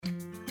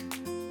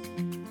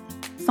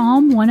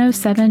Psalm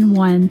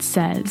 107:1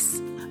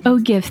 says, "Oh,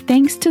 give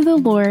thanks to the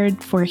Lord,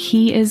 for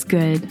he is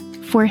good,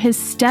 for his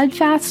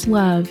steadfast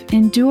love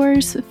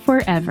endures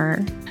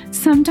forever."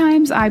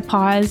 Sometimes I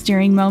pause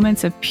during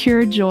moments of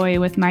pure joy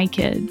with my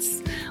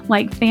kids,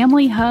 like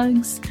family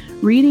hugs,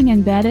 reading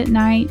in bed at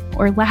night,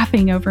 or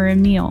laughing over a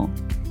meal.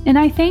 And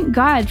I thank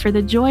God for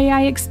the joy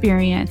I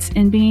experience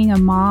in being a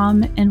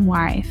mom and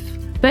wife.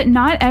 But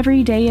not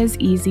every day is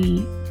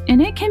easy,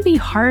 and it can be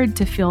hard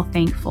to feel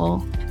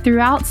thankful.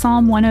 Throughout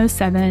Psalm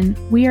 107,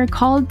 we are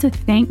called to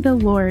thank the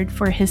Lord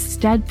for his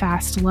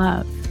steadfast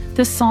love.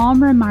 The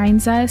psalm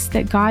reminds us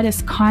that God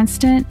is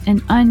constant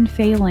and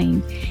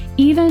unfailing,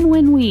 even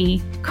when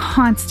we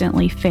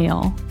constantly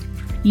fail.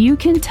 You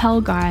can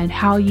tell God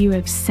how you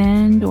have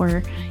sinned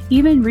or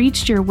even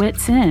reached your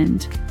wit's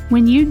end.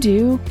 When you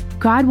do,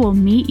 God will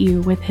meet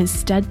you with his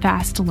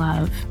steadfast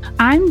love.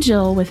 I'm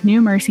Jill with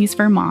New Mercies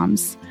for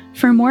Moms.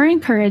 For more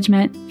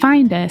encouragement,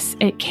 find us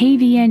at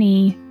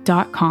kvne.com.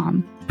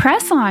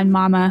 Press on,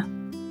 Mama!